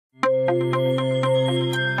If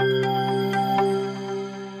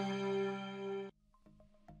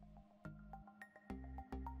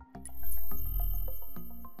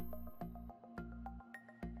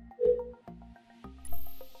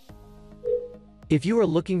you are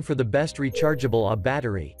looking for the best rechargeable AA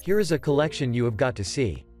battery, here is a collection you have got to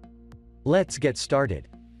see. Let's get started.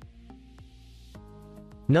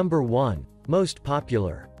 Number 1. Most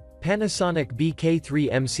popular. Panasonic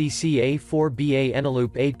BK3MCC A4BA Eneloop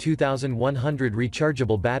A2100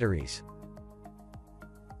 Rechargeable Batteries.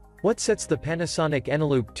 What sets the Panasonic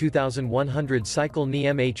Eneloop 2100 cycle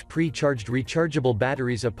NiMH pre-charged rechargeable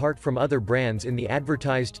batteries apart from other brands in the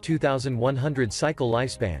advertised 2100 cycle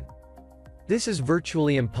lifespan? This is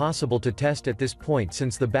virtually impossible to test at this point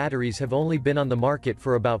since the batteries have only been on the market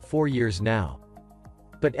for about 4 years now.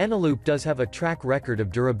 But Eneloop does have a track record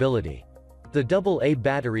of durability. The AA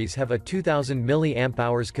batteries have a 2000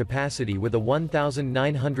 mAh capacity with a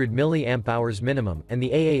 1900 mAh minimum, and the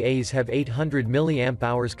AAAs have 800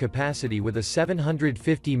 mAh capacity with a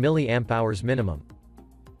 750 mAh minimum.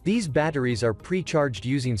 These batteries are pre-charged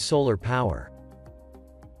using solar power.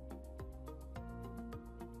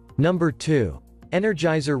 Number 2.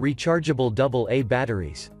 Energizer Rechargeable AA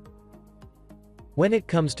Batteries. When it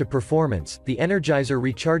comes to performance, the Energizer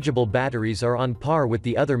rechargeable batteries are on par with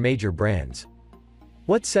the other major brands.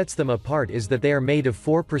 What sets them apart is that they are made of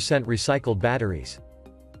 4% recycled batteries.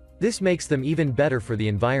 This makes them even better for the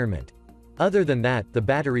environment. Other than that, the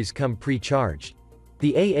batteries come pre-charged.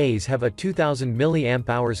 The AAs have a 2000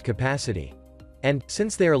 mAh capacity. And,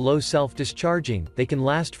 since they are low self-discharging, they can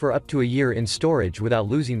last for up to a year in storage without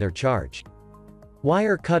losing their charge.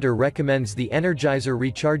 Wirecutter recommends the Energizer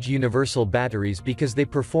Recharge Universal batteries because they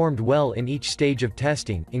performed well in each stage of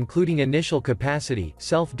testing, including initial capacity,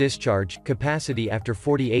 self-discharge, capacity after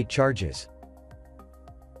 48 charges.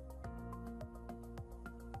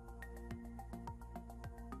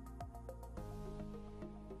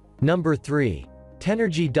 Number 3.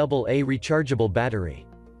 Tenergy AA Rechargeable Battery.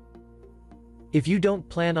 If you don't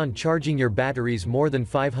plan on charging your batteries more than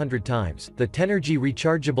 500 times, the Tenergy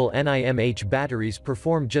rechargeable NiMH batteries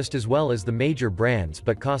perform just as well as the major brands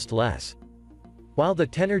but cost less. While the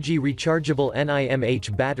Tenergy rechargeable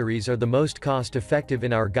NiMH batteries are the most cost-effective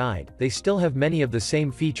in our guide, they still have many of the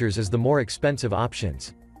same features as the more expensive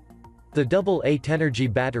options. The AA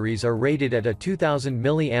Tenergy batteries are rated at a 2000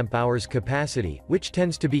 mAh capacity, which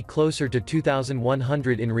tends to be closer to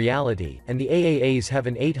 2100 in reality, and the AAAs have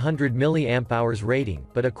an 800 mAh rating,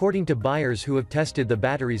 but according to buyers who have tested the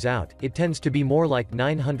batteries out, it tends to be more like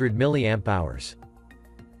 900 mAh.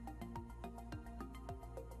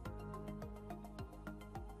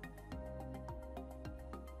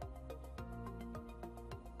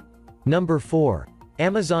 Number 4.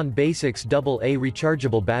 Amazon Basics AA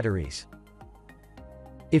Rechargeable Batteries.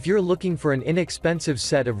 If you're looking for an inexpensive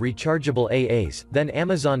set of rechargeable AAs, then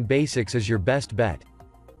Amazon Basics is your best bet.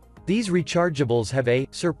 These rechargeables have a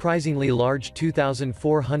surprisingly large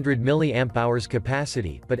 2400 mAh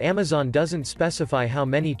capacity, but Amazon doesn't specify how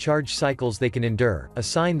many charge cycles they can endure, a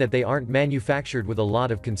sign that they aren't manufactured with a lot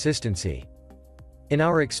of consistency. In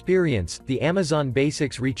our experience, the Amazon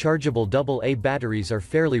Basics rechargeable AA batteries are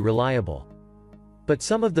fairly reliable. But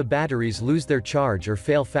some of the batteries lose their charge or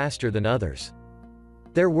fail faster than others.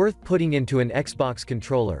 They're worth putting into an Xbox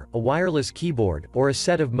controller, a wireless keyboard, or a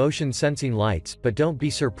set of motion-sensing lights, but don't be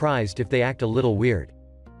surprised if they act a little weird.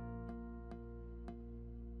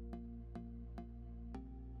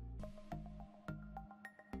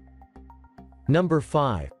 Number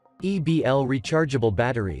 5. EBL Rechargeable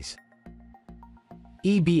Batteries.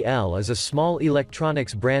 EBL is a small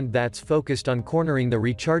electronics brand that's focused on cornering the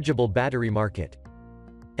rechargeable battery market.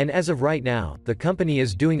 And as of right now, the company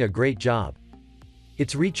is doing a great job.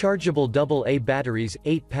 Its rechargeable AA batteries,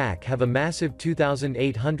 8-pack, have a massive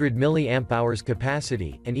 2800 mAh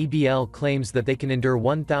capacity, and EBL claims that they can endure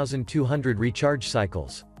 1200 recharge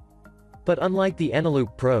cycles. But unlike the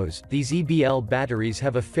Eneloop Pros, these EBL batteries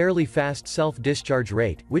have a fairly fast self-discharge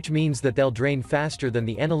rate, which means that they'll drain faster than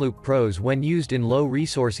the Eneloop Pros when used in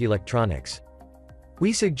low-resource electronics.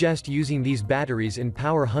 We suggest using these batteries in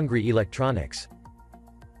power-hungry electronics.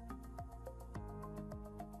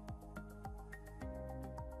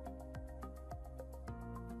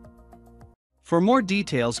 For more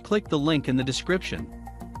details, click the link in the description.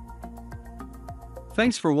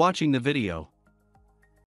 Thanks for watching the video.